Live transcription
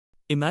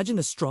Imagine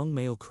a strong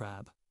male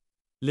crab,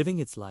 living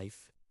its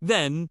life.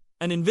 Then,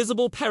 an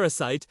invisible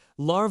parasite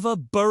larva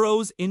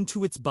burrows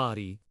into its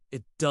body.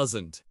 It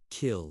doesn't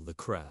kill the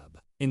crab.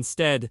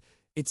 Instead,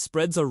 it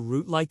spreads a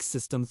root-like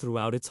system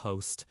throughout its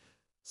host,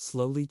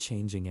 slowly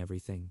changing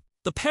everything.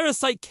 The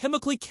parasite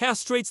chemically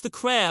castrates the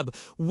crab,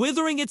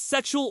 withering its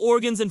sexual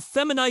organs and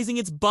feminizing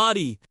its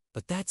body.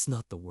 But that's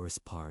not the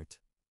worst part.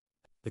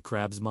 The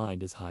crab's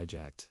mind is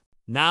hijacked.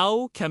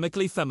 Now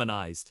chemically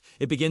feminized,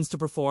 it begins to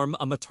perform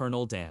a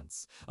maternal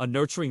dance, a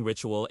nurturing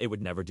ritual it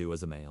would never do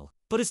as a male.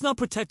 But it's not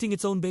protecting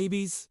its own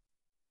babies.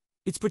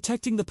 It's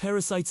protecting the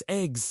parasite's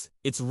eggs.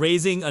 It's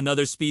raising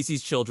another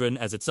species' children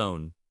as its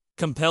own,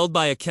 compelled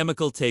by a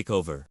chemical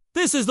takeover.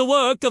 This is the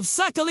work of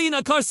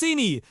Sacculina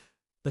carcini,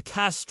 the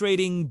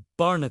castrating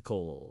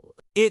barnacle.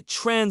 It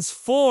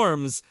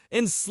transforms,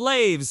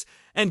 enslaves,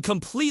 and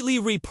completely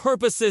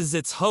repurposes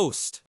its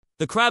host.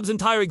 The crab's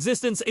entire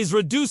existence is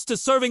reduced to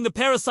serving the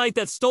parasite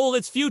that stole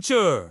its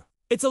future.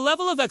 It's a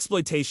level of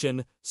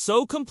exploitation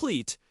so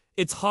complete,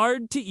 it's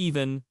hard to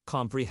even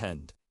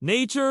comprehend.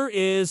 Nature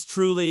is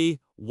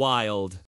truly wild.